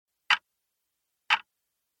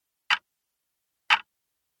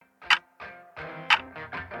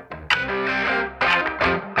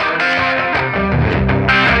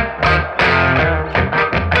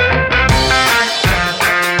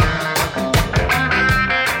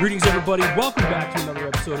Greetings, everybody. Welcome back to another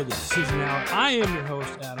episode of The Decision Hour. I am your host,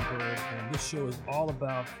 Adam Bird, and this show is all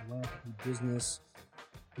about philanthropy, business,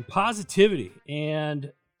 and positivity.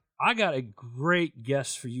 And I got a great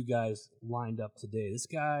guest for you guys lined up today. This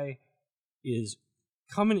guy is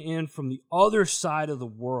coming in from the other side of the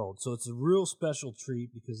world, so it's a real special treat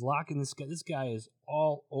because this guy is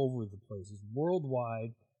all over the place. He's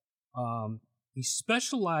worldwide. He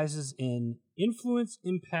specializes in influence,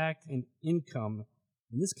 impact, and income.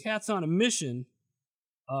 And this cat's on a mission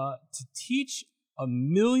to teach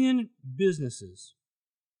 1 million businesses.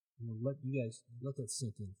 I'm going to let you guys let that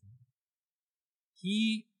sink in.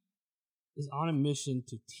 He is on a mission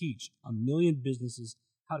to teach 1 million businesses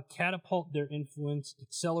how to catapult their influence,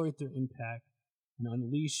 accelerate their impact, and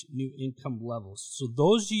unleash new income levels. So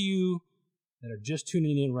those of you that are just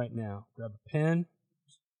tuning in right now, grab a pen,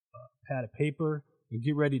 a pad of paper, and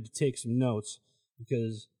get ready to take some notes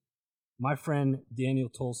because my friend Daniel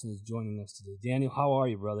Tolson is joining us today. Daniel, how are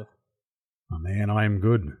you, brother? Oh man, I am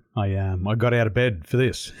good. I got out of bed for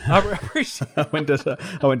this. I appreciate it.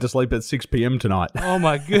 I went to sleep at 6 p.m. tonight. Oh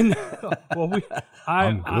my goodness. Well,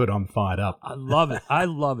 I'm good. I'm fired up. I love it. I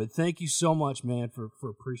love it. Thank you so much, man, for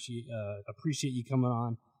appreciate you coming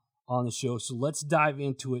on the show. So let's dive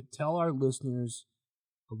into it. Tell our listeners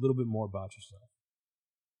a little bit more about yourself.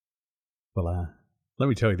 Well, let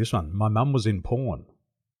me tell you this one. My mum was in porn.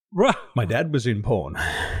 Right. My dad was in porn.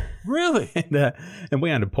 Really? And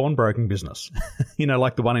we owned a pawnbroking business.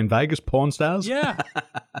 Like the one in Vegas, Pawn Stars? Yeah.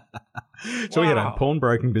 So we had a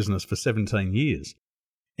pawnbroking business for 17 years.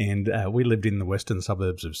 And we lived in the western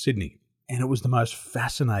suburbs of Sydney. And it was the most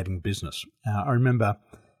fascinating business. I remember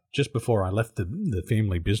just before I left the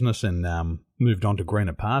family business and moved on to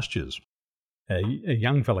greener pastures, a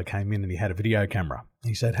young fella came in and he had a video camera.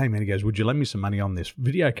 He said, "Hey, man," he goes, "would you lend me some money on this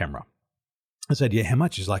video camera?" I said, "Yeah, how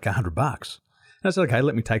much?" He's like, $100. And I said, "Okay,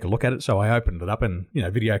 let me take a look at it." So I opened it up and,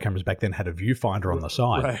 video cameras back then had a viewfinder on the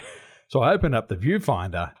side. Right. So I opened up the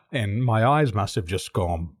viewfinder and my eyes must have just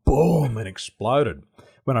gone boom and exploded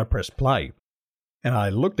when I pressed play. And I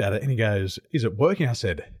looked at it and he goes, "Is it working?" I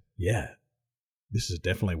said, "Yeah, this is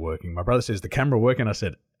definitely working." My brother says, "The camera working?" I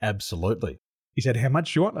said, "Absolutely." He said, "How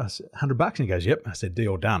much do you want?" I said, $100. And he goes, "Yep." I said,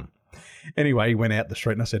 "Deal done." Anyway, he went out the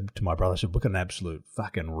street and I said to my brother, I said, "Look at an absolute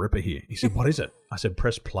fucking ripper here." He said, "What is it?" I said,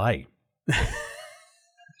 "Press play."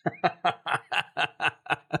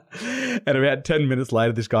 And about 10 minutes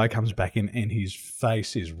later, this guy comes back in and his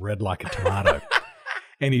face is red like a tomato.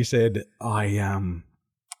 And he said, I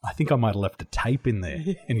think I might have left a tape in there.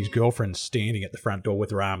 And his girlfriend's standing at the front door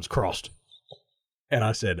with her arms crossed. And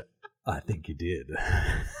I said, "I think you did."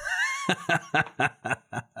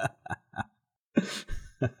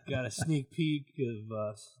 Got a sneak peek of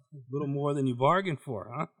a little more than you bargained for,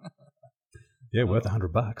 huh? Yeah, worth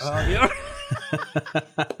 $100. Yeah.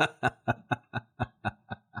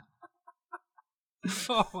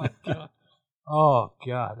 Oh my God! Oh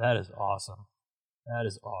God, that is awesome. That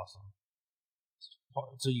is awesome.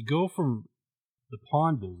 So you go from the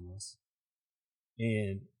pawn business,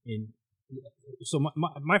 and so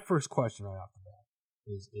my first question right off the bat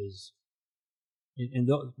is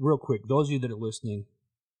real quick, those of you that are listening,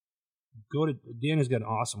 go to Daniel's got an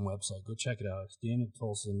awesome website. Go check it out. It's Daniel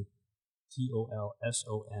Tolson,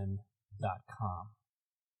 TOLSON.com.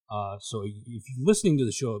 So if you're listening to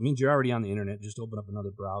the show, it means you're already on the internet. Just open up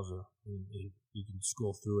another browser and you can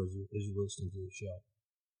scroll through as you're listening to the show.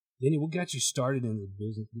 Daniel, what got you started in the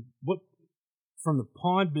business? What from the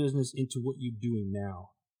pawn business into what you're doing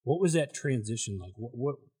now? What was that transition like?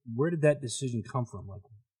 Where did that decision come from? Like,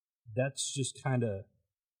 that's just kind of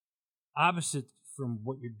opposite from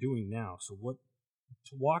what you're doing now. So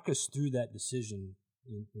to walk us through that decision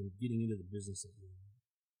in getting into the business that you're in.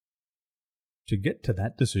 To get to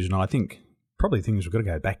that decision, I think probably things we've got to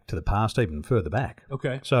go back to the past, even further back.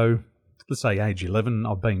 Okay. So let's say age 11,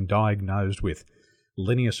 I've been diagnosed with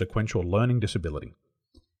linear sequential learning disability.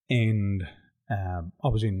 And I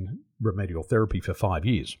was in remedial therapy for 5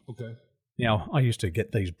 years. Okay. Now, I used to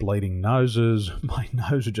get these bleeding noses. My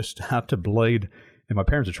nose would just start to bleed, and my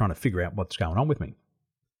parents are trying to figure out what's going on with me.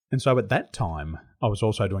 And so at that time, I was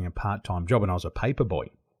also doing a part-time job, and I was a paper boy.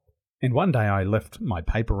 And one day I left my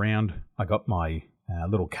paper round. I got my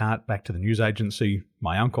little cart back to the news agency.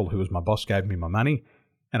 My uncle, who was my boss, gave me my money,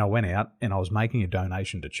 and I went out and I was making a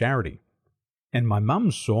donation to charity. And my mum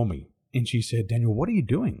saw me, and she said, "Daniel, what are you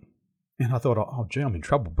doing?" And I thought, oh, gee, I'm in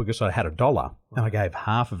trouble because I had $1 and I gave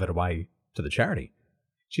half of it away to the charity.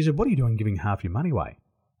 She said, "What are you doing giving half your money away?"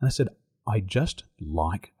 And I said, "I just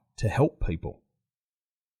like to help people."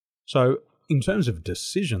 So in terms of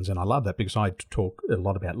decisions, and I love that because I talk a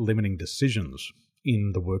lot about limiting decisions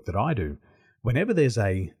in the work that I do, whenever there's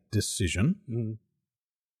a decision,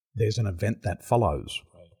 there's an event that follows.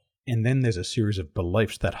 Right. And then there's a series of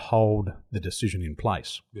beliefs that hold the decision in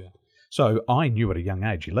place. Yeah. So I knew at a young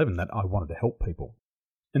age, 11, that I wanted to help people.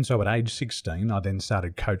 And so at age 16, I then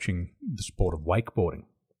started coaching the sport of wakeboarding.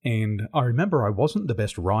 And I remember I wasn't the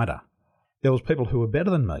best rider. There was people who were better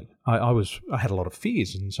than me. I had a lot of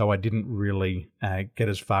fears, and so I didn't really get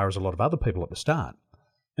as far as a lot of other people at the start.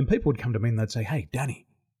 And people would come to me and they'd say, "Hey, Danny,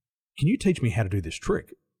 can you teach me how to do this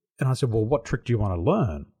trick?" And I said, "Well, what trick do you want to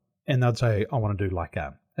learn?" And they'd say, "I want to do like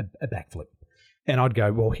a backflip." And I'd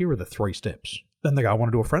go, "Well, here are the 3 steps." Then they go, "I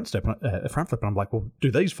want to do a front flip." And I'm like, "Well, do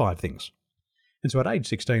these 5 things." And so at age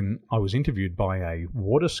 16, I was interviewed by a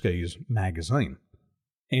water skis magazine.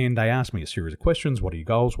 And they asked me a series of questions. What are your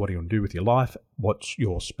goals? What do you want to do with your life? What's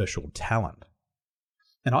your special talent?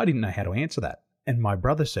 And I didn't know how to answer that. And my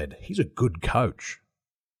brother said, "He's a good coach."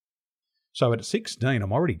 So at 16,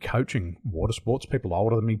 I'm already coaching water sports, people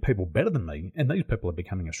older than me, people better than me, and these people are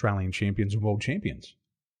becoming Australian champions and world champions.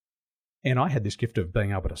 And I had this gift of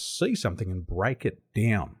being able to see something and break it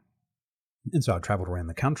down. And so I travelled around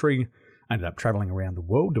the country. I ended up travelling around the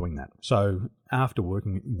world doing that. So after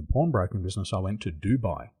working in the pawnbroking business, I went to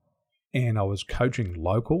Dubai and I was coaching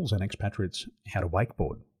locals and expatriates how to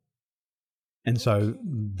wakeboard. And so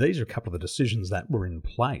these are a couple of the decisions that were in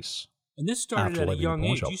place. And this started at a young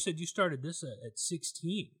age. You said you started this at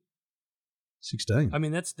 16. 16. I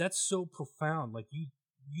mean, that's so profound. Like you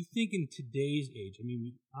think in today's age. I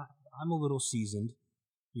mean, I'm a little seasoned,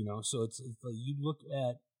 so it's like you look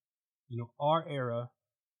at, our era.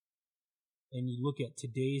 And you look at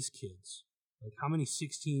today's kids, like how many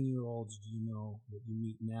 16-year-olds do you know that you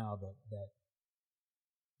meet now that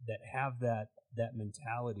have that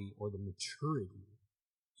mentality or the maturity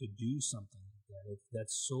to do something like that?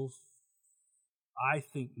 That's so. I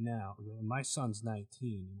think now, my son's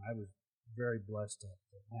 19, and I was very blessed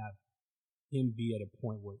to have him be at a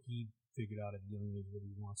point where he figured out at a young age what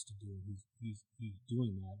he wants to do. He's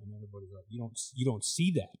doing that, and everybody's like, you don't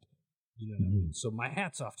see that, you know what I mean? So my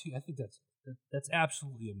hat's off to you. I think that's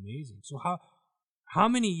absolutely amazing. So how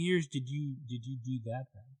many years did you do that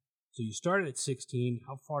then? So you started at 16.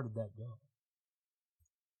 How far did that go?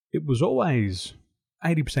 It was always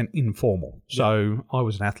 80% informal. Yeah. So I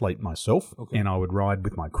was an athlete myself, and I would ride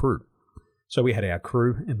with my crew. So we had our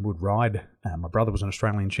crew and would ride. My brother was an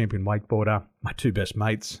Australian champion wakeboarder. My 2 best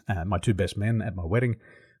mates, my 2 best men at my wedding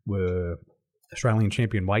were Australian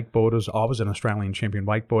champion wakeboarders. I was an Australian champion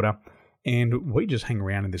wakeboarder. And we just hang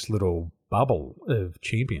around in this little bubble of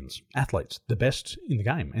champions, athletes, the best in the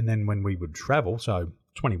game. And then when we would travel, so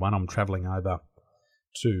 21, I'm travelling over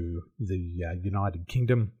to the United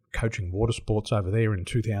Kingdom, coaching water sports over there in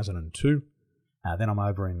 2002. Then I'm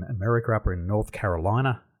over in America, up in North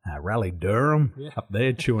Carolina, Raleigh, Durham, up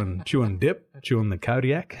there chewing dip, chewing the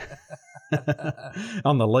Kodiak.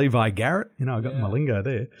 On the Levi Garrett, I got my lingo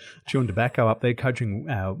there. Chewing tobacco up there, coaching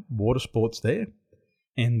water sports there.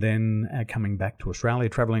 And then coming back to Australia,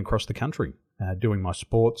 travelling across the country, doing my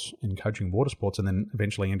sports and coaching water sports, and then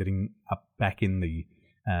eventually ending up back in the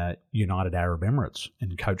United Arab Emirates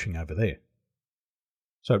and coaching over there.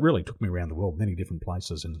 So it really took me around the world, many different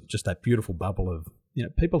places, and just that beautiful bubble of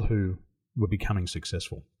people who were becoming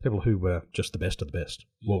successful, people who were just the best of the best,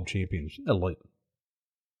 world champions, elite.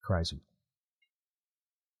 Crazy.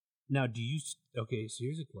 Now, so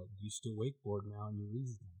here's a question. Do you still wakeboard now in your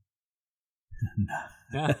leisure time?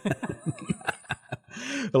 No.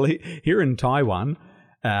 Well, here in Taiwan,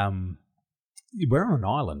 we're on an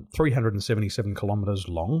island, 377 kilometres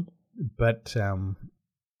long, but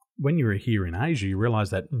when you're here in Asia, you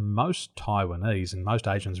realise that most Taiwanese and most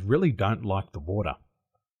Asians really don't like the water.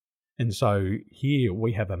 And so here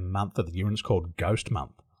we have a month of the year, and it's called Ghost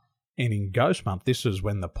Month. And in Ghost Month, this is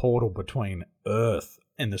when the portal between Earth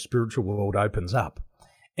and the spiritual world opens up.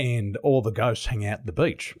 And all the ghosts hang out at the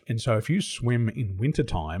beach. And so if you swim in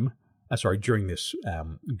wintertime, during this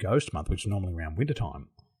ghost month, which is normally around wintertime,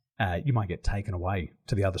 you might get taken away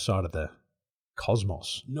to the other side of the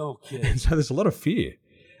cosmos. No kidding. And so there's a lot of fear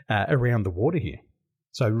around the water here.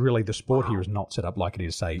 So really the sport here is not set up like it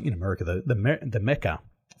is, say, in America. The mecca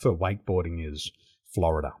for wakeboarding is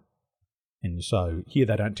Florida. And so here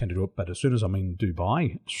they don't tend to do it, but as soon as I'm in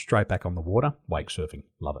Dubai, straight back on the water, wake surfing.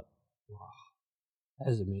 Love it. Wow. That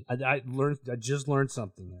is amazing. I just learned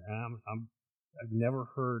something there. I've never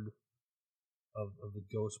heard of the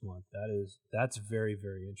Ghost Month. That's very,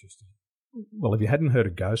 very interesting. Well, if you hadn't heard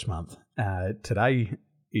of Ghost Month, today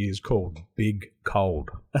is called Big Cold.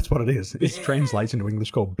 That's what it is. It translates into English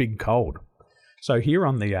called Big Cold. So here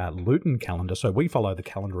on the Luton calendar, so we follow the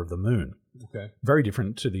calendar of the moon. Okay. Very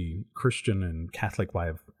different to the Christian and Catholic way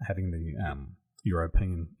of having the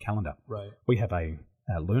European calendar. Right. We have a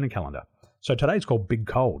lunar calendar. So today's called Big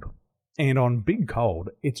Cold. And on Big Cold,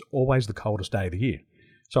 it's always the coldest day of the year.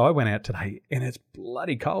 So I went out today and it's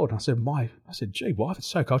bloody cold. And I said, gee, wife, it's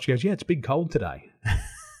so cold. She goes, yeah, it's big cold today.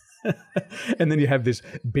 And then you have this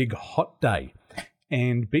big hot day.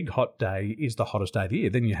 And big hot day is the hottest day of the year.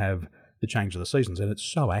 Then you have the change of the seasons. And it's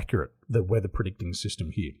so accurate, the weather predicting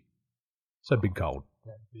system here. So big cold.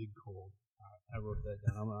 That big cold. All right, I wrote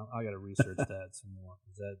that down. I got to research that some more.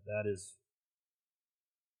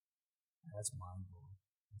 That's mind blowing.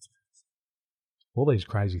 All these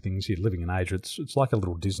crazy things here, living in Asia, it's like a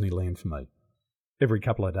little Disneyland for me. Every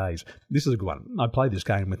couple of days. This is a good one. I play this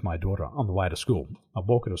game with my daughter on the way to school. I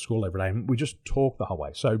walk her to school every day and we just talk the whole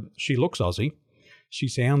way. So she looks Aussie, she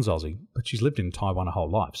sounds Aussie, but she's lived in Taiwan her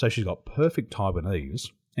whole life. So she's got perfect Taiwanese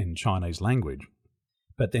and Chinese language.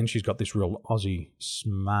 But then she's got this real Aussie,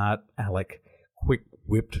 smart, aleck,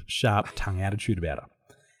 quick-whipped, sharp-tongue attitude about her.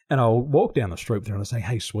 And I'll walk down the street with her and I say,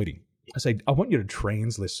 hey, sweetie, I say, I want you to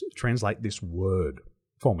translate this word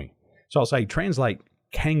for me. So I'll say, translate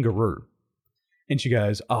kangaroo. And she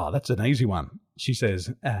goes, oh, that's an easy one. She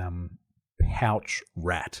says, pouch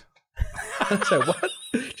rat. So what?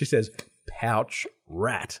 She says, pouch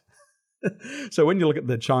rat. So when you look at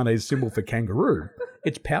the Chinese symbol for kangaroo,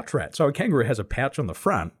 it's pouch rat. So a kangaroo has a pouch on the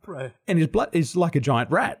front, right, and his blood is like a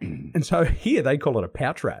giant rat. And so here they call it a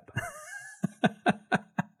pouch rat.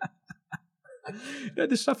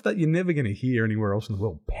 There's stuff that you're never going to hear anywhere else in the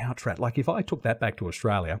world. Pouch rat. Like if I took that back to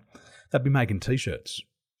Australia, they'd be making T-shirts.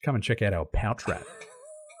 Come and check out our pouch rat.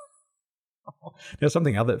 Now,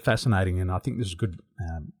 something other fascinating, and I think this is a good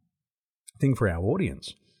thing for our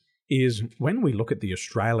audience, is when we look at the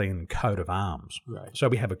Australian coat of arms. Right. So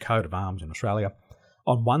we have a coat of arms in Australia.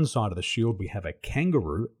 On one side of the shield, we have a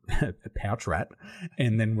kangaroo, a pouch rat,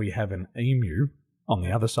 and then we have an emu on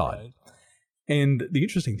the other side. Right. And the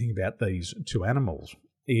interesting thing about these two animals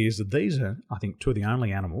is that these are, I think, two of the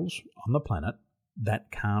only animals on the planet that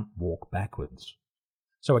can't walk backwards.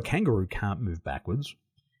 So a kangaroo can't move backwards,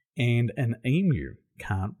 and an emu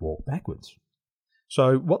can't walk backwards.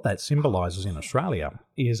 So what that symbolises in Australia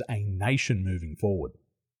is a nation moving forward.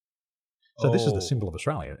 So this is the symbol of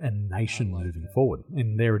Australia, a nation moving forward.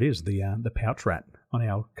 And there it is, the pouch rat on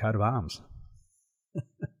our coat of arms.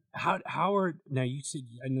 How are now? You said,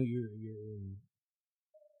 I know you're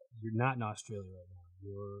not in Australia right now.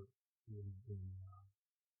 You're in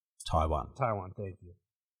Taiwan. Taiwan, thank you.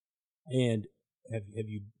 And have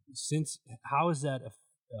you since? How is that?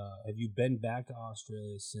 Have you been back to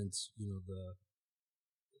Australia since the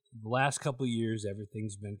last couple of years?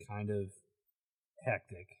 Everything's been kind of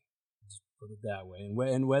hectic. Just put it that way.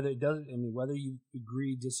 And whether it doesn't, whether you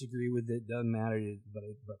agree, disagree with it, doesn't matter. But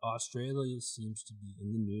Australia seems to be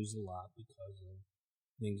in the news a lot because of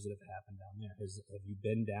things that have happened down there. Have you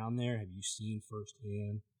been down there? Have you seen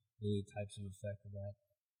firsthand any types of effect of that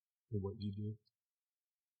in what you do?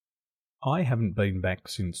 I haven't been back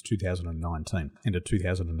since 2019, end of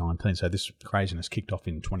 2019. So this craziness kicked off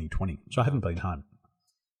in 2020. So I haven't been home.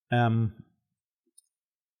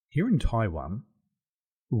 Here in Taiwan,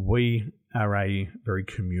 we are a very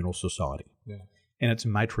communal society. Yeah. And it's a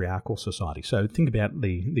matriarchal society. So think about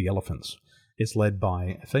the elephants. It's led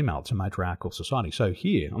by a female. It's a matriarchal society. So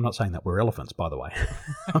here, I'm not saying that we're elephants, by the way.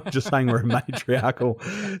 I'm just saying we're a matriarchal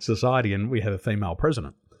society and we have a female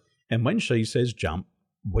president. And when she says jump,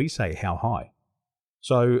 we say how high.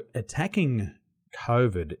 So attacking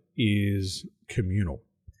COVID is communal.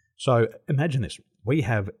 So imagine this. We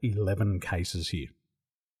have 11 cases here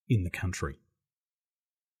in the country.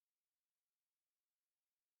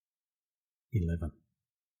 11.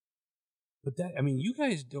 But that, you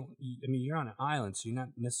guys don't, you're on an island, so you're not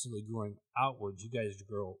necessarily growing outwards. You guys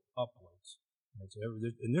grow upwards. Right? So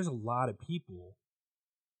and there's a lot of people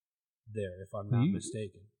there, if I'm not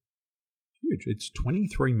mistaken. Huge. It's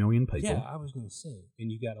 23 million people. Yeah, I was going to say.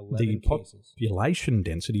 And you got 11 cases. The population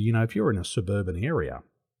density, if you're in a suburban area,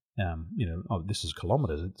 this is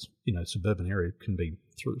kilometres, it's, suburban area can be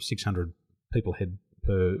through 600 people head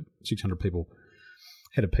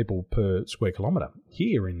of people per square kilometre.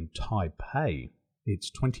 Here in Taipei, it's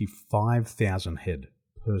 25,000 head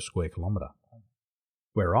per square kilometre.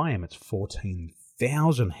 Where I am, it's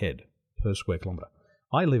 14,000 head per square kilometre.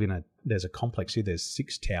 I live there's a complex here, there's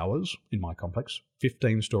 6 towers in my complex,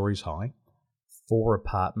 15 stories high, 4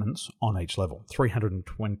 apartments on each level,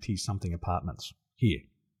 320-something apartments here.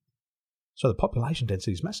 So the population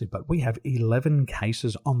density is massive, but we have 11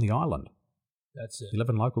 cases on the island. That's it.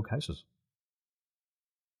 11 local cases.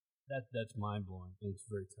 That's mind blowing. It's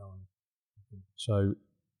very telling. So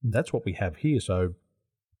that's what we have here. So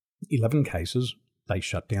 11 cases, they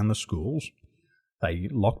shut down the schools, they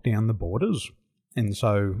locked down the borders. And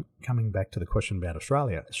so coming back to the question about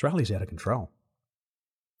Australia, Australia's out of control.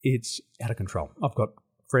 It's out of control. I've got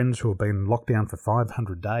friends who have been locked down for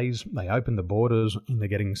 500 days. They opened the borders and they're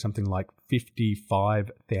getting something like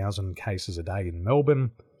 55,000 cases a day in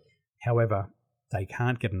Melbourne. However, they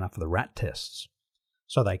can't get enough of the rat tests,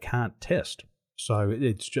 so they can't test. So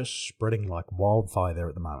it's just spreading like wildfire there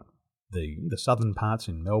at the moment. The southern parts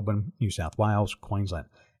in Melbourne, New South Wales, Queensland,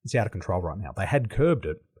 it's out of control right now. They had curbed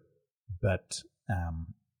it, but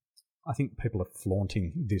I think people are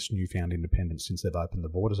flaunting this newfound independence since they've opened the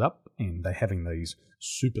borders up, and they're having these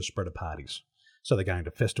super spreader parties. So they're going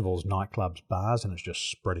to festivals, nightclubs, bars, and it's just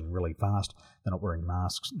spreading really fast. They're not wearing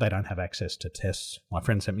masks. They don't have access to tests. My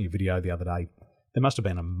friend sent me a video the other day. There must have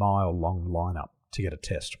been a mile-long lineup to get a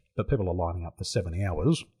test, but people are lining up for 7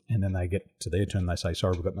 hours, and then they get to their turn, they say,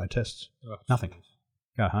 sorry, we've got no tests. Oh, nothing.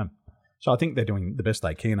 Go home. So I think they're doing the best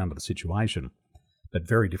they can under the situation, but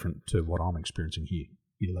very different to what I'm experiencing here.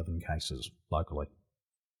 11 cases locally.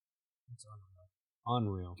 It's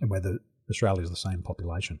unreal. And whether Australia is the same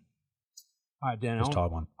population All right, Dan, as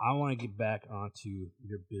Taiwan. I want to get back onto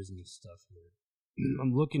your business stuff here.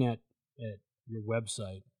 I'm looking at your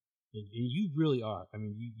website, and you really are. I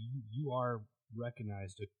mean, you are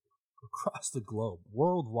recognized across the globe,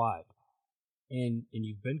 worldwide. And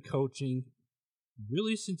you've been coaching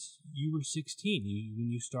really since you were 16,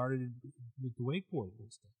 when you started with the wakeboarding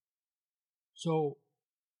and stuff. So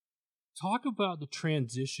talk about the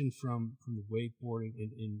transition from the wakeboarding,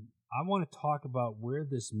 and I want to talk about where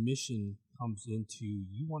this mission comes into.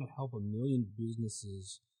 You want to help 1 million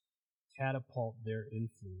businesses catapult their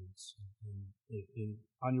influence. And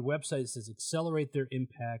on your website, it says accelerate their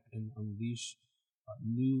impact and unleash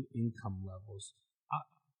new income levels.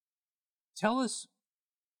 Tell us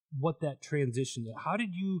what that transition is. How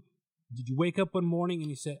did you wake up one morning and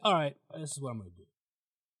you say, all right, this is what I'm going to do.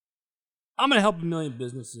 I'm going to help 1 million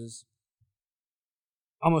businesses.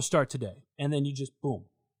 I'm going to start today. And then you just, boom.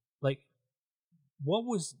 Like, what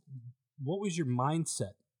was your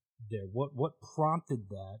mindset there? What prompted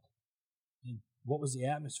that? And what was the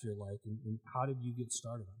atmosphere like? And how did you get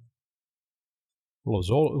started on it? Well,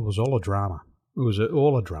 it was all a drama. It was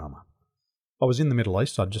all a drama. I was in the Middle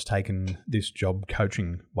East. I'd just taken this job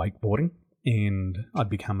coaching wakeboarding, and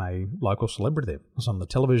I'd become a local celebrity there. I was on the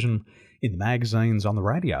television, in the magazines, on the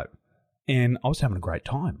radio, and I was having a great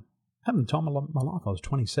time. Having the time of my life. I was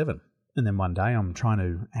 27. And then one day I'm trying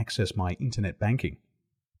to access my internet banking.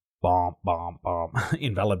 Bomb, bomb, bomb.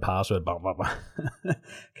 Invalid password, bomb, bomb, bomb.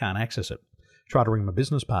 Can't access it. Try to ring my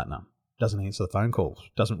business partner. Doesn't answer the phone calls.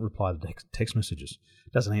 Doesn't reply to text messages.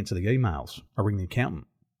 Doesn't answer the emails. I ring the accountant.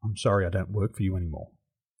 I'm sorry, I don't work for you anymore.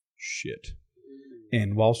 Shit.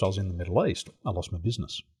 And whilst I was in the Middle East, I lost my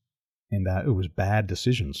business. And it was bad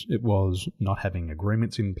decisions. It was not having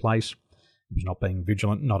agreements in place. It was not being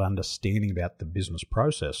vigilant, not understanding about the business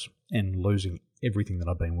process, and losing everything that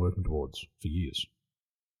I've been working towards for years.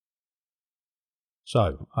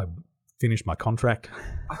 So I finished my contract.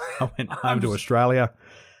 I went home to Australia,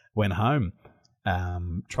 went home,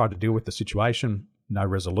 tried to deal with the situation, no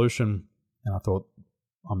resolution, and I thought,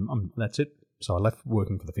 that's it. So I left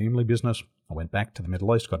working for the family business. I went back to the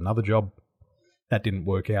Middle East, got another job. That didn't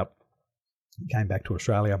work out. Came back to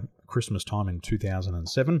Australia Christmas time in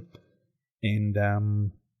 2007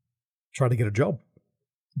 and tried to get a job.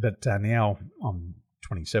 But now I'm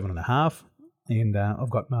 27 and a half and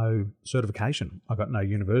I've got no certification. I got no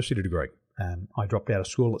university degree. I dropped out of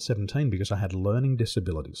school at 17 because I had learning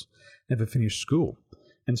disabilities. Never finished school.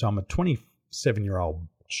 And so I'm a 27-year-old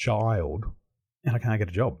child and I can't get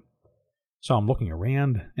a job. So I'm looking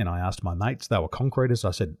around and I asked my mates, they were concreters. I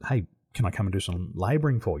said, hey, can I come and do some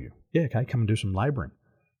labouring for you? Yeah, okay, come and do some labouring.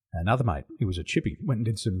 Another mate, he was a chippy, went and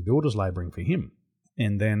did some builder's labouring for him.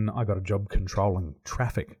 And then I got a job controlling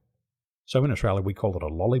traffic. So in Australia, we call it a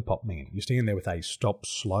lollipop man. You stand there with a stop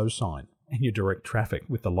slow sign and you direct traffic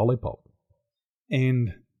with the lollipop.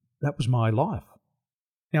 And that was my life.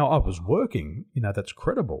 Now, I was working, that's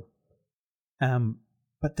credible.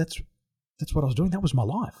 But that's what I was doing. That was my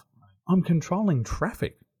life. I'm controlling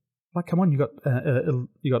traffic. Like, come on, you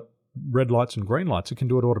got red lights and green lights. It can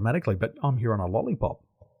do it automatically, but I'm here on a lollipop.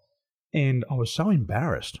 And I was so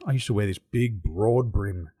embarrassed. I used to wear this big, broad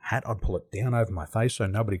brim hat. I'd pull it down over my face so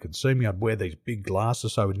nobody could see me. I'd wear these big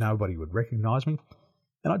glasses so nobody would recognize me.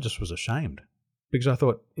 And I just was ashamed because I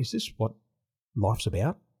thought, is this what life's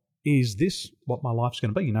about? Is this what my life's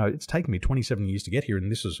going to be? It's taken me 27 years to get here,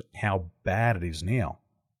 and this is how bad it is now.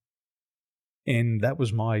 And that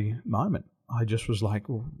was my moment. I just was like,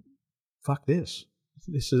 well, fuck this.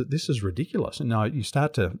 This is ridiculous. And now you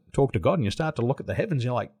start to talk to God and you start to look at the heavens. And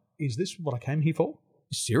you're like, is this what I came here for?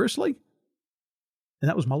 Seriously? And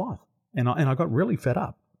that was my life. And I got really fed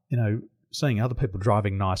up, seeing other people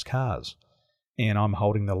driving nice cars and I'm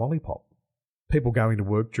holding the lollipop. People going to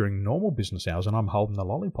work during normal business hours and I'm holding the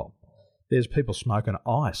lollipop. There's people smoking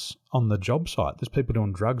ice on the job site. There's people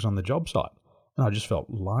doing drugs on the job site. And I just felt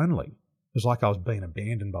lonely. It was like I was being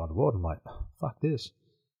abandoned by the world. I'm like, oh, fuck this.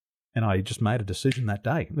 And I just made a decision that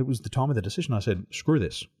day. It was the time of the decision. I said, screw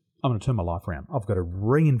this. I'm going to turn my life around. I've got to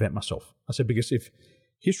reinvent myself. I said, because if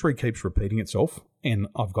history keeps repeating itself and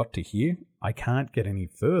I've got to here, I can't get any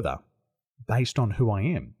further based on who I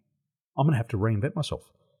am. I'm going to have to reinvent myself.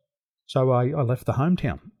 So I left the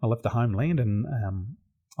hometown. I left the homeland and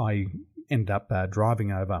I ended up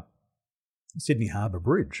driving over Sydney Harbour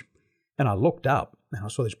Bridge. And I looked up and I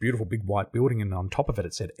saw this beautiful big white building and on top of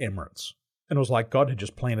it said Emirates. And it was like God had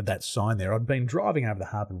just planted that sign there. I'd been driving over the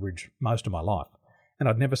Harbour Bridge most of my life and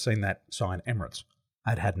I'd never seen that sign Emirates.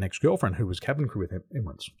 I'd had an ex-girlfriend who was cabin crew with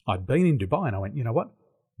Emirates. I'd been in Dubai and I went, you know what?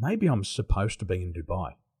 Maybe I'm supposed to be in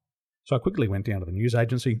Dubai. So I quickly went down to the news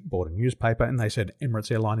agency, bought a newspaper, and they said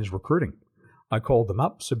Emirates Airline is recruiting. I called them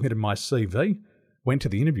up, submitted my CV, went to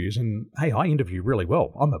the interviews, and hey, I interview really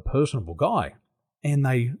well. I'm a personable guy. And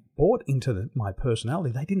they bought into my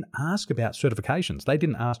personality. They didn't ask about certifications. They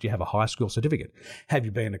didn't ask, do you have a high school certificate? Have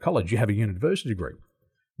you been to college? Do you have a university degree?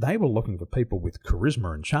 They were looking for people with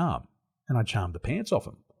charisma and charm. And I charmed the pants off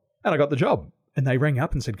them. And I got the job. And they rang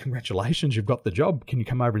up and said, congratulations, you've got the job. Can you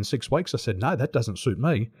come over in 6 weeks? I said, no, that doesn't suit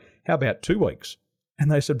me. How about 2 weeks?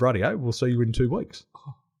 And they said, rightio, we'll see you in 2 weeks.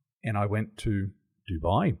 And I went to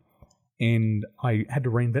Dubai and I had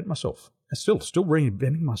to reinvent myself. Still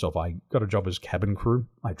reinventing myself. I got a job as cabin crew.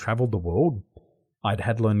 I travelled the world. I'd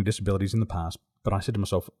had learning disabilities in the past, but I said to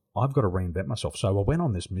myself, I've got to reinvent myself. So I went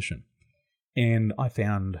on this mission and I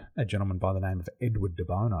found a gentleman by the name of Edward de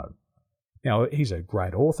Bono. Now, he's a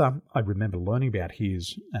great author. I remember learning about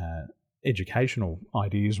his educational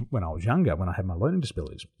ideas when I was younger, when I had my learning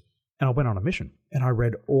disabilities. And I went on a mission and I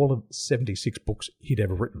read all of 76 books he'd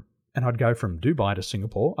ever written. And I'd go from Dubai to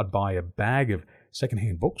Singapore. I'd buy a bag of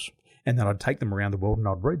secondhand books and then I'd take them around the world and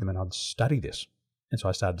I'd read them and I'd study this. And so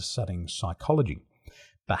I started studying psychology,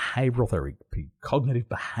 behavioral therapy, cognitive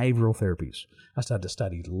behavioral therapies. I started to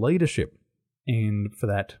study leadership. And for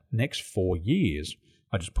that next 4 years,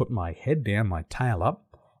 I just put my head down, my tail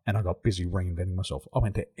up, and I got busy reinventing myself. I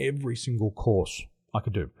went to every single course I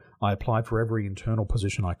could do. I applied for every internal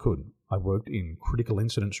position I could. I worked in critical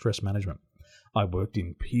incident stress management. I worked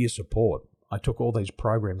in peer support. I took all these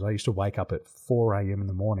programs. I used to wake up at 4 a.m. in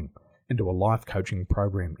the morning and do a life coaching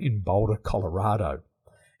program in Boulder, Colorado.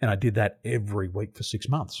 And I did that every week for 6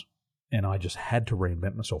 months. And I just had to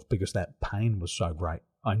reinvent myself because that pain was so great.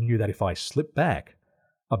 I knew that if I slipped back,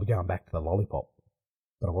 I'd be going back to the lollipop.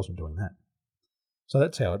 But I wasn't doing that. So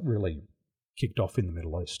that's how it really kicked off in the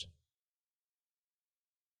Middle East.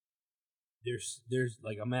 There's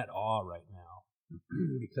like, I'm at awe right now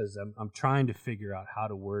because I'm trying to figure out how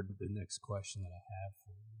to word the next question that I have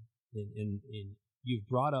for you. And you've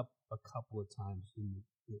brought up a couple of times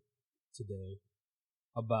today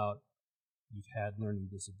about you've had learning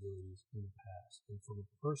disabilities in the past. And from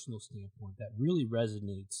a personal standpoint, that really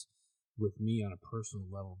resonates with me on a personal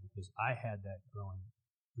level because I had that growing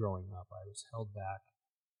up. I was held back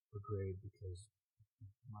for grade because of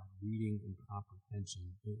my reading and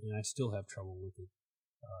comprehension, and I still have trouble with it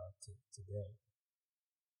today.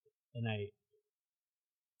 And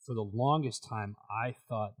for the longest time, I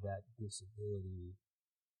thought that disability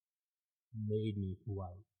made me who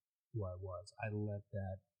I was. I let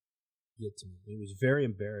that get to me. It was very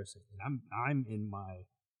embarrassing, and I'm in my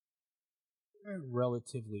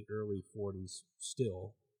relatively early 40s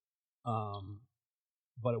still.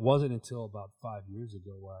 But it wasn't until about 5 years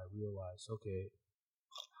ago where I realized, okay,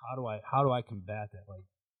 how do I combat that? Like,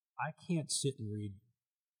 I can't sit and read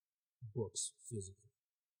books physically,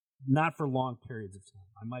 not for long periods of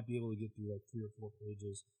time. I might be able to get through like 3 or 4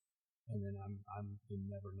 pages, and then I'm in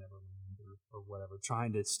never or whatever,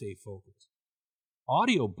 trying to stay focused.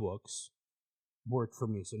 Audiobooks work for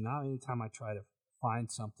me. So now anytime I try to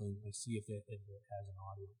find something, I see if it has an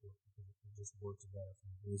audiobook. It just works better for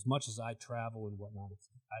me. And as much as I travel and whatnot,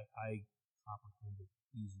 I comprehend it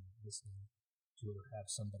easy listening to it or have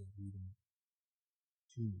somebody reading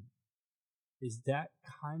to me. Is that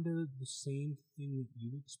kind of the same thing that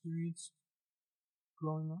you experienced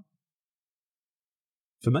growing up?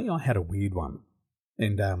 For me, I had a weird one.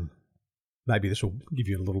 And maybe this will give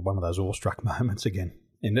you a little one of those awestruck moments again.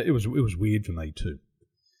 And it was weird for me too.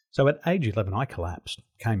 So at age 11, I collapsed,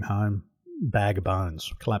 came home, bag of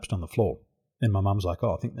bones, collapsed on the floor. And my mum's like,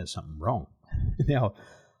 I think there's something wrong. Now,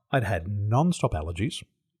 I'd had non-stop allergies.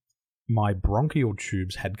 My bronchial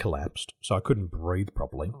tubes had collapsed, so I couldn't breathe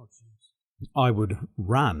properly. I would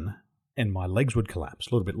run and my legs would collapse, a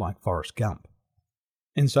little bit like Forrest Gump.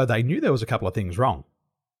 And so they knew there was a couple of things wrong.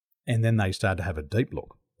 And then they started to have a deep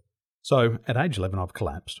look. So at age 11, I've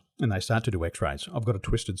collapsed, and they start to do x-rays. I've got a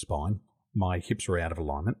twisted spine. My hips are out of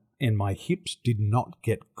alignment, and my hips did not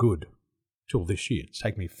get good till this year. It's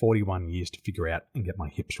taken me 41 years to figure out and get my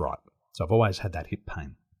hips right. So I've always had that hip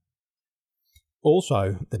pain.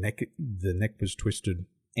 Also, the neck was twisted,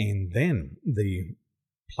 and then the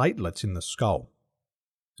platelets in the skull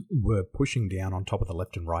were pushing down on top of the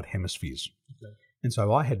left and right hemispheres. Okay. And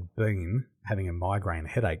so I had been having a migraine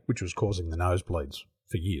headache, which was causing the nosebleeds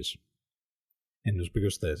for years. And it was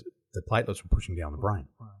because the platelets were pushing down the brain.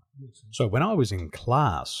 So when I was in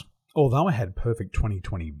class, although I had perfect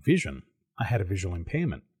 20/20 vision, I had a visual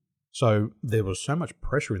impairment. So there was so much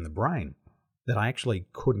pressure in the brain that I actually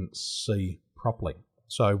couldn't see properly.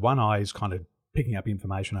 So one eye is kind of picking up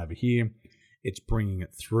information over here. It's bringing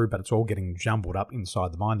it through, but it's all getting jumbled up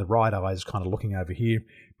inside the mind. The right eye is kind of looking over here,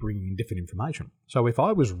 bringing in different information. So if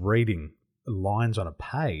I was reading lines on a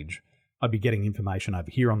page, I'd be getting information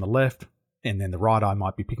over here on the left, and then the right eye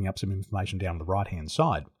might be picking up some information down the right-hand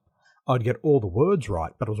side. I'd get all the words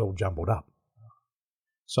right, but it was all jumbled up.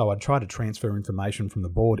 So I'd try to transfer information from the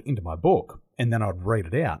board into my book, and then I'd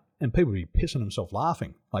read it out, and people would be pissing themselves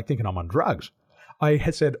laughing, like thinking I'm on drugs. I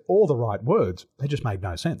had said all the right words, they just made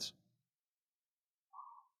no sense.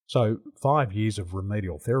 So 5 years of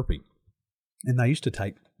remedial therapy. And they used to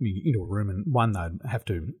take me into a room, and one, they'd have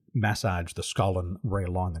to massage the skull and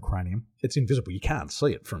realign the cranium. It's invisible. You can't see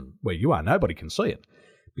it from where you are. Nobody can see it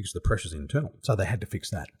because the pressure's internal. So they had to fix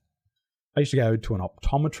that. I used to go to an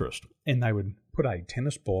optometrist, and they would put a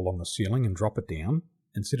tennis ball on the ceiling and drop it down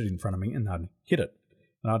and sit it in front of me, and they'd hit it.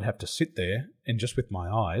 And I'd have to sit there and just with my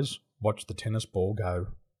eyes watch the tennis ball go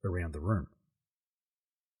around the room.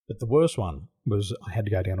 But the worst one was I had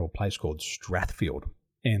to go down to a place called Strathfield.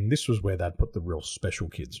 And this was where they'd put the real special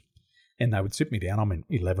kids. And they would sit me down. I'm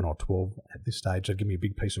 11 or 12 at this stage. They'd give me a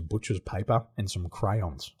big piece of butcher's paper and some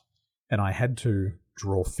crayons. And I had to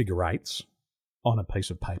draw figure eights on a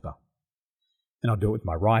piece of paper. And I'd do it with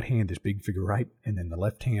my right hand, this big figure eight. And then the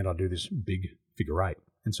left hand, I'd do this big figure eight.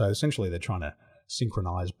 And so essentially they're trying to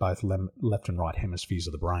synchronize both left and right hemispheres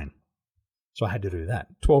of the brain. So I had to do that.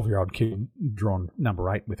 12-year-old kid drawn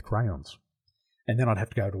number 8 with crayons. And then I'd have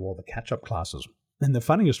to go to all the catch-up classes. And the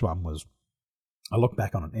funniest one was, I look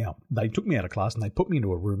back on it now, they took me out of class and they put me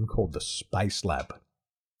into a room called the Space Lab.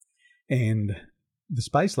 And the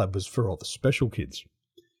Space Lab was for all the special kids.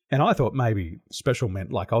 And I thought maybe special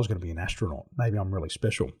meant like I was going to be an astronaut. Maybe I'm really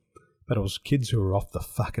special. But it was kids who were off the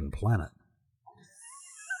fucking planet.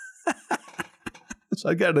 So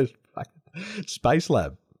I go to this fucking Space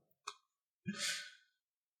Lab.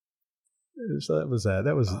 So it was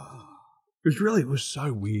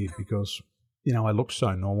so weird because, you know, I looked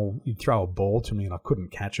so normal. You'd throw a ball to me and I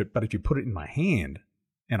couldn't catch it, but if you put it in my hand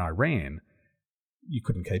and I ran, you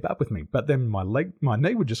couldn't keep up with me. But then my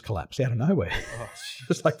knee would just collapse out of nowhere,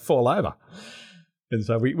 just like fall over. And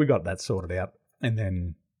so we got that sorted out. And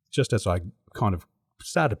then just as I kind of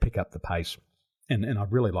started to pick up the pace, and I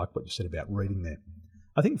really like what you said about reading there.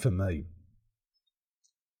 I think for me,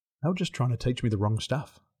 they were just trying to teach me the wrong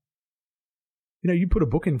stuff. You know, you put a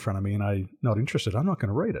book in front of me and I'm not interested, I'm not going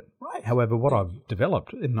to read it. Right. However, what I've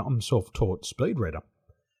developed, and I'm a self-taught speed reader,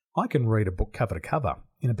 I can read a book cover to cover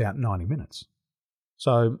in about 90 minutes.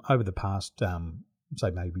 So over the past, say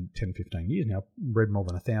maybe 10, 15 years now, I've read more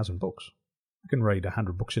than 1,000 books. I can read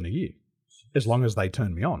 100 books in a year, as long as they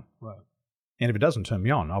turn me on. Right. And if it doesn't turn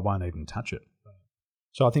me on, I won't even touch it. Right.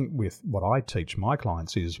 So I think with what I teach my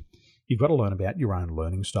clients is, you've got to learn about your own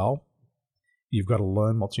learning style. You've got to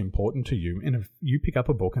learn what's important to you. And if you pick up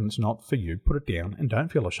a book and it's not for you, put it down and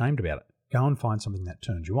don't feel ashamed about it. Go and find something that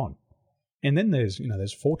turns you on. And then there's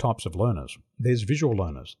 4 types of learners. There's visual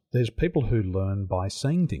learners. There's people who learn by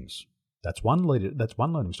seeing things. That's one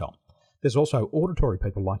learning style. There's also auditory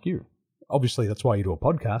people like you. Obviously, that's why you do a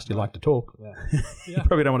podcast. You like to talk. Yeah. You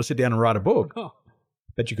probably don't want to sit down and write a book. Oh.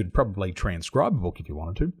 But you could probably transcribe a book if you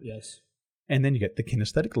wanted to. Yes. And then you get the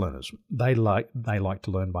kinesthetic learners. They like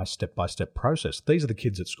to learn by step-by-step process. These are the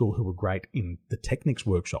kids at school who were great in the techniques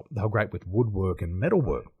workshop. They were great with woodwork and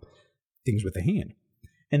metalwork, things with the hand.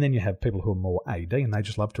 And then you have people who are more AD and they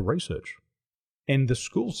just love to research. And the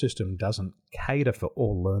school system doesn't cater for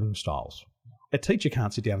all learning styles. A teacher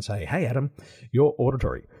can't sit down and say, hey, Adam, you're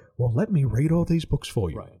auditory. Well, let me read all these books for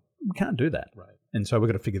you. Right. we can't do that. Right. And so we've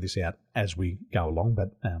got to figure this out as we go along.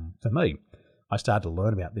 But for me, I started to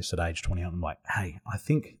learn about this at age 21. I'm like, hey, I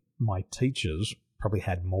think my teachers probably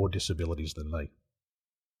had more disabilities than me.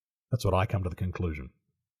 That's what I come to the conclusion.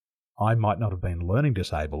 I might not have been learning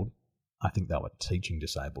disabled. I think they were teaching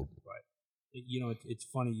disabled. Right. It's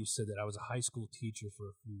funny you said that. I was a high school teacher for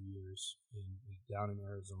a few years down in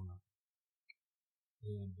Arizona.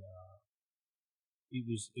 And it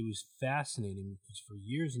was fascinating because for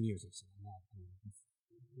years and years I said, I'm not doing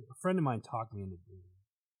it. A friend of mine talked me into doing it.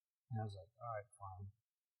 And I was like, all right, fine.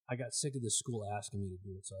 I got sick of this school asking me to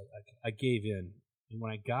do it, so I gave in. And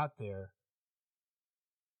when I got there,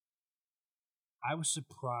 I was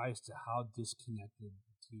surprised at how disconnected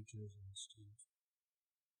the teachers and the students.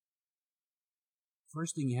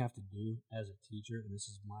 First thing you have to do as a teacher, and this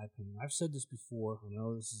is my opinion, I've said this before, I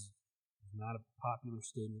know this is not a popular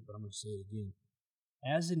statement, but I'm going to say it again.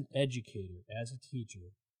 As an educator, as a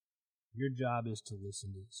teacher, your job is to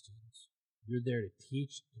listen to the students. You're there to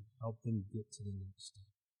teach and help them get to the next step.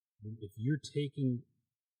 If you're taking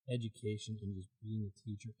education and just being a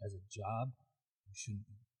teacher as a job, you shouldn't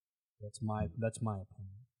be. That's my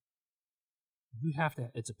opinion. You have to.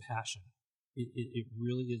 It's a passion. It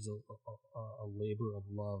really is a labor of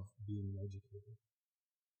love being an educator,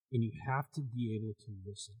 and you have to be able to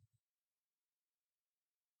listen.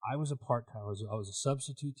 I was a part-time. I was a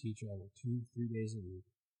substitute teacher. I worked 2-3 days a week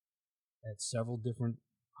at several different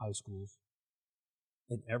high schools.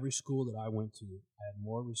 In every school that I went to, I had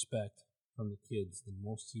more respect from the kids than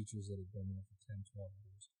most teachers that had been there for 10, 12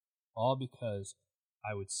 years. All because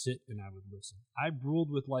I would sit and I would listen. I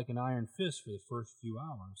ruled with like an iron fist for the first few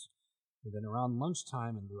hours. But then around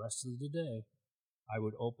lunchtime and the rest of the day, I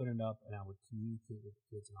would open it up and I would communicate with the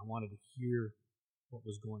kids. And I wanted to hear what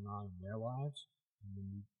was going on in their lives. And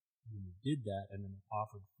when you did that and then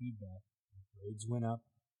offered feedback, grades went up.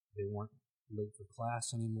 They weren't late for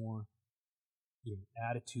class anymore.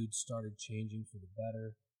 Attitudes started changing for the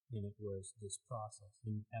better, and it was this process.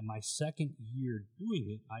 And at my second year doing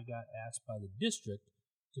it, I got asked by the district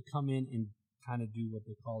to come in and kind of do what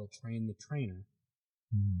they call a train the trainer.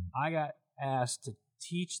 I got asked to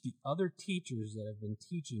teach the other teachers that have been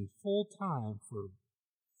teaching full time for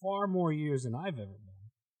far more years than I've ever done.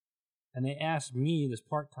 And they asked me, this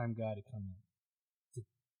part-time guy, to come in to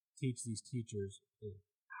teach these teachers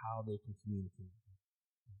how they can communicate.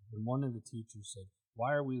 And one of the teachers said,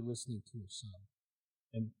 why are we listening to a sub?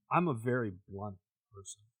 And I'm a very blunt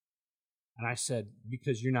person. And I said,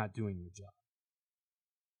 because you're not doing your job.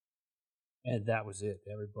 And that was it.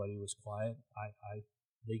 Everybody was quiet.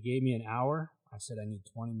 They gave me an hour. I said, I need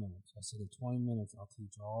 20 minutes. I said, in 20 minutes, I'll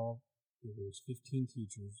teach all. There was 15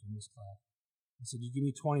 teachers in this class. I said, you give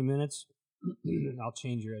me 20 minutes, I'll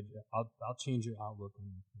change your outlook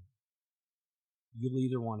on your career. You'll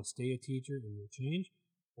either want to stay a teacher and you'll change,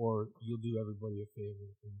 or you'll do everybody a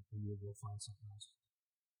favor and you'll go find something else.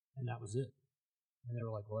 And that was it. And they were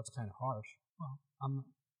like, well, that's kind of harsh. Well, I'm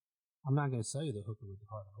not going to sell you the hooker with the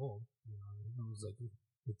heart of gold. It was like,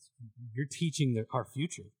 you're teaching our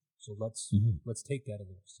future, so let's take that a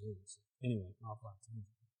little seriously. Anyway, off on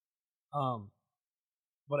tangent.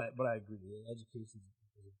 But I agree. Education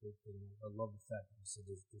is a big thing. I love the fact that you said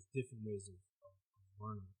there's different ways of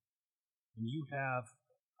learning, and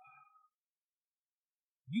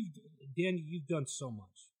Danny, you've done so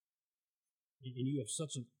much, and you have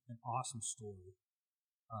such an awesome story.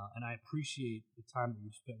 And I appreciate the time that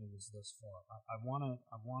you've spent with us thus far. I wanna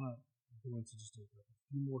go into just a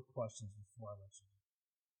few more questions before I let you go.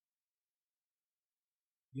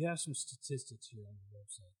 You have some statistics here on your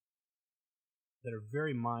website that are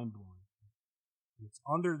very mind-blowing. It's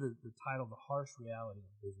under the title, The Harsh Reality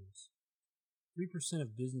of Business. 3%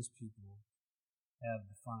 of business people have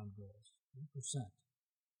defined goals. 3%.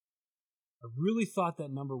 I really thought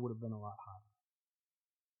that number would have been a lot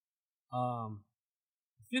higher.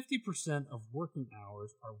 50% of working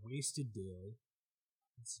hours are wasted daily.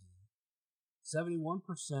 Let's see.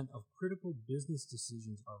 71% of critical business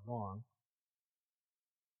decisions are wrong.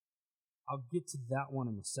 I'll get to that one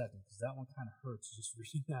in a second because that one kind of hurts just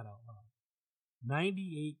reading that out loud.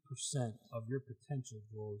 98% of your potential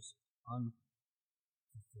goes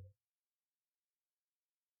unfulfilled.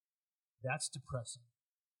 That's depressing.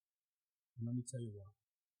 And let me tell you why.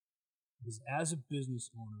 Because as a business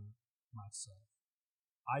owner myself,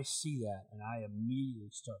 I see that and I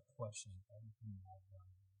immediately start questioning everything that I've done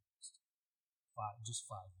in the last 5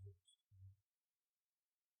 years.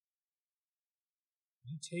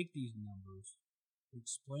 You take these numbers,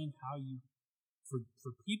 explain how you,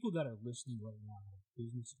 for people that are listening right now,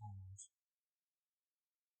 business owners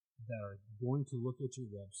that are going to look at your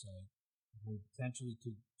website, and potentially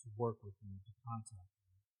to to work with you, to contact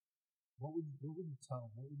you, what would you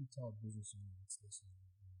tell a business owner that's listening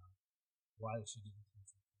right now why they should get in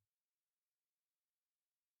touch with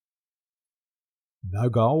you? No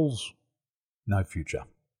goals, no future.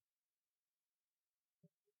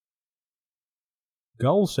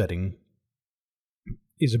 Goal setting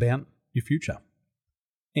is about your future.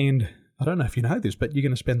 And I don't know if you know this, but you're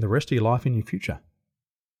going to spend the rest of your life in your future.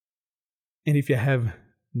 And if you have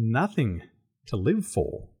nothing to live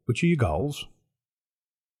for, which are your goals,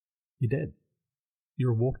 you're dead.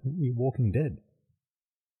 You're walking dead.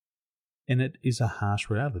 And it is a harsh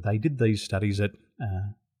reality. They did these studies at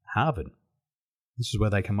Harvard. This is where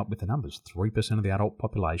they come up with the numbers. 3% of the adult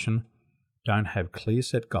population don't have clear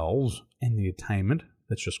set goals and the attainment,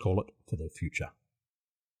 let's just call it, for their future.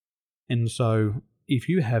 And so if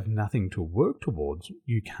you have nothing to work towards,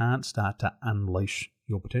 you can't start to unleash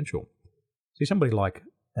your potential. See, somebody like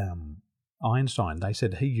Einstein, they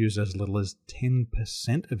said he used as little as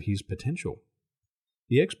 10% of his potential.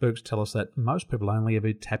 The experts tell us that most people only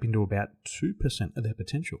ever tap into about 2% of their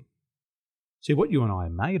potential. See, what you and I are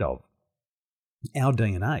made of, our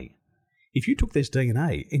DNA, if you took this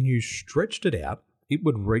DNA and you stretched it out, it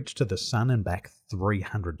would reach to the sun and back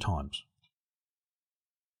 300 times.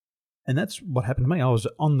 And that's what happened to me. I was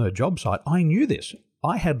on the job site. I knew this.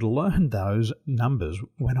 I had learned those numbers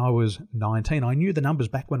when I was 19. I knew the numbers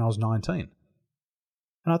back when I was 19.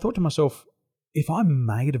 And I thought to myself, if I'm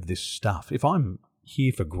made of this stuff, if I'm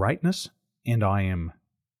here for greatness and I am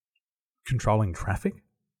controlling traffic,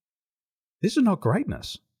 this is not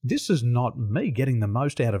greatness. This is not me getting the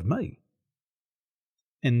most out of me.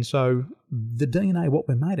 And so the DNA, what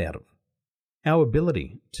we're made out of, our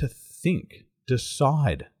ability to think,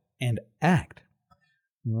 decide, and act,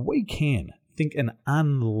 we can think an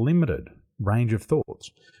unlimited range of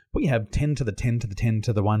thoughts. We have 10 to the 10 to the 10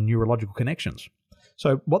 to the 1 neurological connections.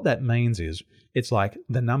 So what that means is it's like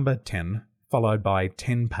the number 10 followed by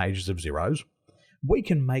 10 pages of zeros. We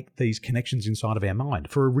can make these connections inside of our mind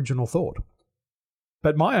for original thought.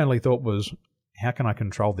 But my only thought was, how can I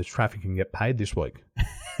control this traffic and get paid this week?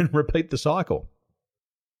 And repeat the cycle.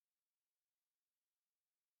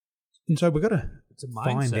 And so we've got to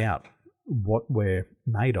find out what we're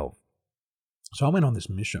made of. So I went on this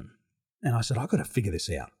mission and I said, I've got to figure this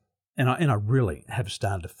out. And I really have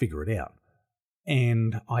started to figure it out.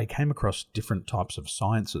 And I came across different types of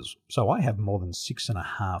sciences. So I have more than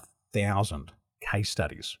 6,500 case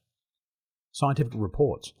studies, scientific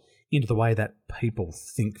reports into the way that people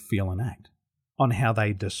think, feel, and act, on how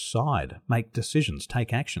they decide, make decisions,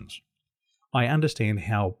 take actions. I understand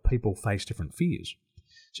how people face different fears.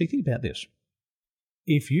 So you think about this.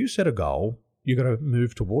 If you set a goal, you've got to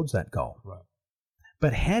move towards that goal. Right.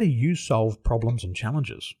 But how do you solve problems and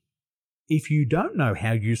challenges? If you don't know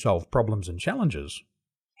how you solve problems and challenges,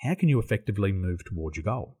 how can you effectively move towards your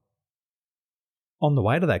goal? On the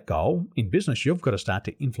way to that goal, in business, you've got to start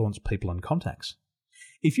to influence people and contacts.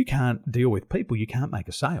 If you can't deal with people, you can't make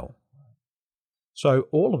a sale. So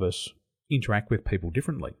all of us interact with people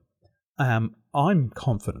differently. I'm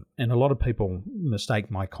confident, and a lot of people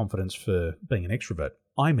mistake my confidence for being an extrovert.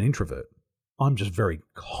 I'm an introvert. I'm just very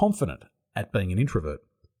confident at being an introvert.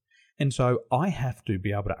 And so I have to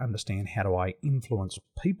be able to understand how do I influence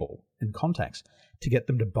people and contacts to get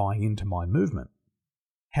them to buy into my movement,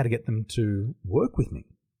 how to get them to work with me.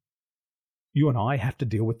 You and I have to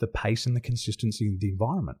deal with the pace and the consistency of the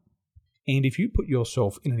environment. And if you put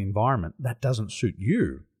yourself in an environment that doesn't suit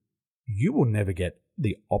you, you will never get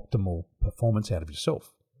the optimal performance out of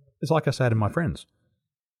yourself. It's like I say to my friends,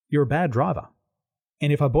 you're a bad driver.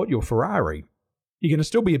 And if I bought you a Ferrari, you're going to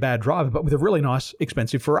still be a bad driver, but with a really nice,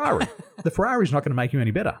 expensive Ferrari. The Ferrari's not going to make you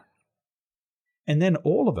any better. And then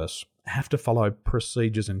all of us have to follow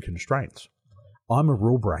procedures and constraints. I'm a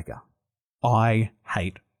rule breaker. I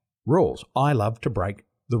hate rules. I love to break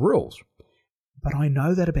the rules. But I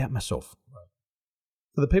know that about myself.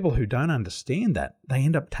 For the people who don't understand that, they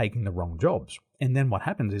end up taking the wrong jobs. And then what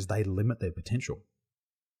happens is they limit their potential.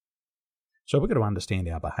 So we've got to understand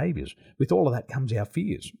our behaviours. With all of that comes our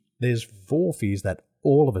fears. There's 4 fears that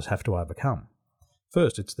all of us have to overcome.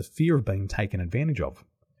 First, it's the fear of being taken advantage of.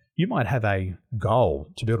 You might have a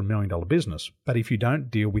goal to build $1 million business, but if you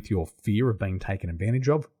don't deal with your fear of being taken advantage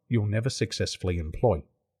of, you'll never successfully employ.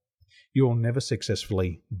 You'll never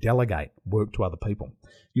successfully delegate work to other people.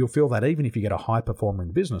 You'll feel that even if you get a high performer in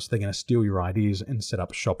the business, they're going to steal your ideas and set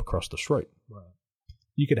up shop across the street. Right.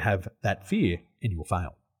 You could have that fear and you'll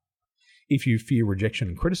fail. If you fear rejection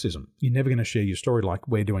and criticism, you're never going to share your story like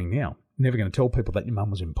we're doing now. You're never going to tell people that your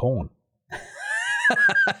mum was in porn.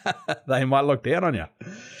 They might look down on you.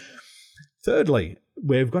 Thirdly,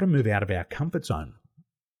 we've got to move out of our comfort zone.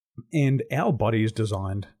 And our body is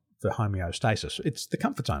designed for homeostasis. It's the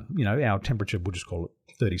comfort zone. Our temperature, we'll just call it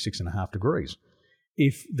 36.5 degrees.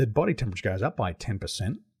 If the body temperature goes up by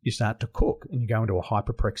 10%, you start to cook and you go into a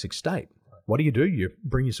hyperprexic state. What do? You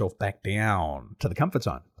bring yourself back down to the comfort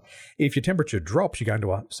zone. If your temperature drops, you go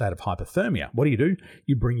into a state of hypothermia. What do?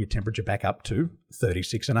 You bring your temperature back up to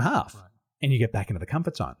 36.5 and you get back into the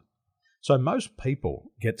comfort zone. So most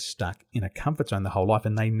people get stuck in a comfort zone the whole life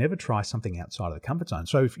and they never try something outside of the comfort zone.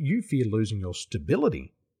 So if you fear losing your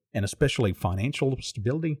stability, and especially financial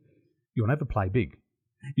stability, you'll never play big.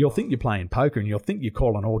 You'll think you're playing poker and you'll think you're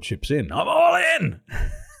calling all chips in. I'm all in!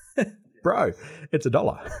 Bro, it's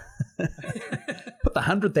 $1. Put the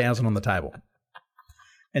 100,000 on the table.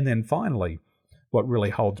 And then finally, what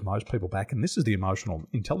really holds most people back, and this is the emotional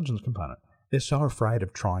intelligence component, they're so afraid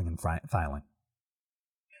of trying and failing.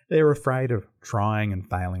 They're afraid of trying and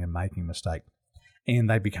failing and making a mistake, and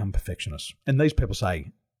they become perfectionists. And these people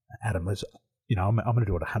say, Adam, I'm going to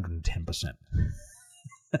do it 110%.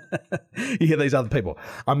 You hear these other people,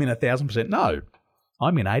 I'm in 1,000%. No,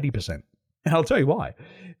 I'm in 80%. And I'll tell you why.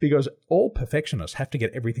 Because all perfectionists have to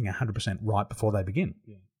get everything 100% right before they begin.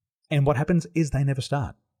 Yeah. And what happens is they never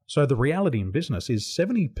start. So the reality in business is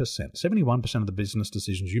 70%, 71% of the business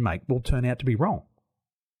decisions you make will turn out to be wrong.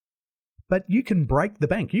 But you can break the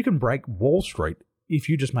bank. You can break Wall Street if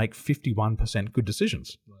you just make 51% good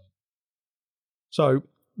decisions. Right. So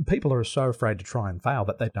people are so afraid to try and fail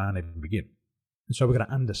that they don't even begin. And so we've got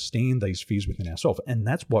to understand these fears within ourselves. And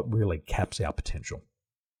that's what really caps our potential.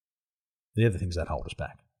 They're the things that hold us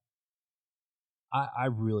back. I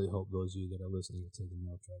really hope those of you that are listening are taking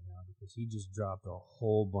notes right now, because he just dropped a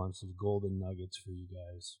whole bunch of golden nuggets for you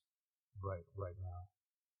guys right now.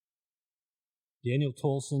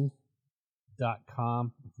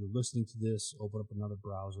 DanielTolson.com. If you're listening to this, open up another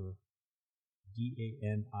browser.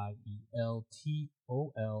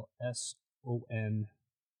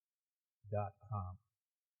 DanielTolson.com.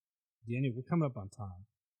 Daniel, we're coming up on time.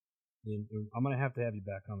 And I'm going to have you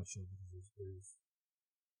back on the show because there's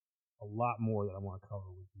a lot more that I want to cover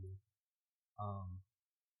with you.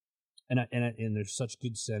 And there's such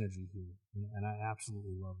good synergy here, and I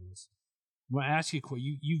absolutely love this. I'm going to ask you,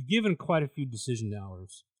 you've given quite a few decision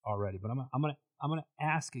hours already, but I'm going to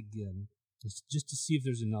ask again just to see if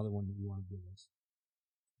there's another one that you want to give us.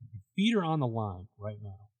 Your feet are on the line right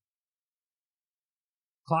now.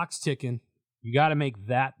 Clock's ticking. You got to make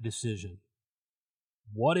that decision.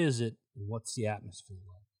 What is it, and what's the atmosphere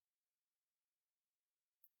like?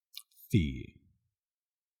 Fear.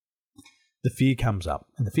 The fear comes up,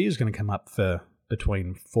 and the fear is going to come up for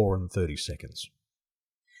between 4 and 30 seconds.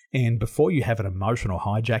 And before you have an emotional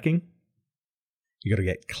hijacking, you've got to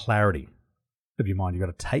get clarity of your mind. You've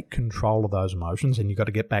got to take control of those emotions, and you've got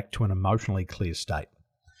to get back to an emotionally clear state.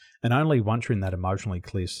 And only once you're in that emotionally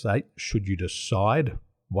clear state should you decide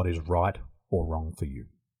what is right or wrong for you.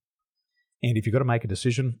 And if you've got to make a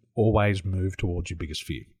decision, always move towards your biggest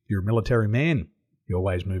fear. You're a military man, you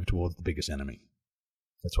always move towards the biggest enemy.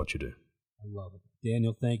 That's what you do. I love it.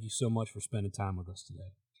 Daniel, thank you so much for spending time with us today.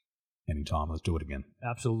 Anytime. Let's do it again.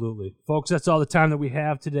 Absolutely. Folks, that's all the time that we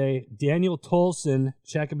have today. Daniel Tolson,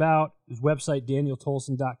 check him out. His website,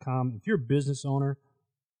 DanielTolson.com. If you're a business owner,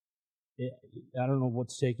 I don't know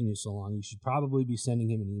what's taking you so long. You should probably be sending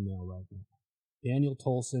him an email right now.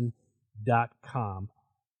 DanielTolson.com.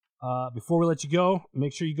 Before we let you go,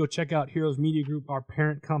 make sure you go check out Heroes Media Group, our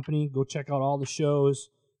parent company. Go check out all the shows,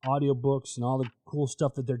 audiobooks, and all the cool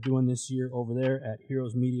stuff that they're doing this year over there at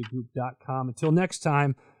heroesmediagroup.com. Until next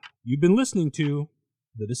time, you've been listening to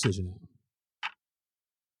The Decision Hour.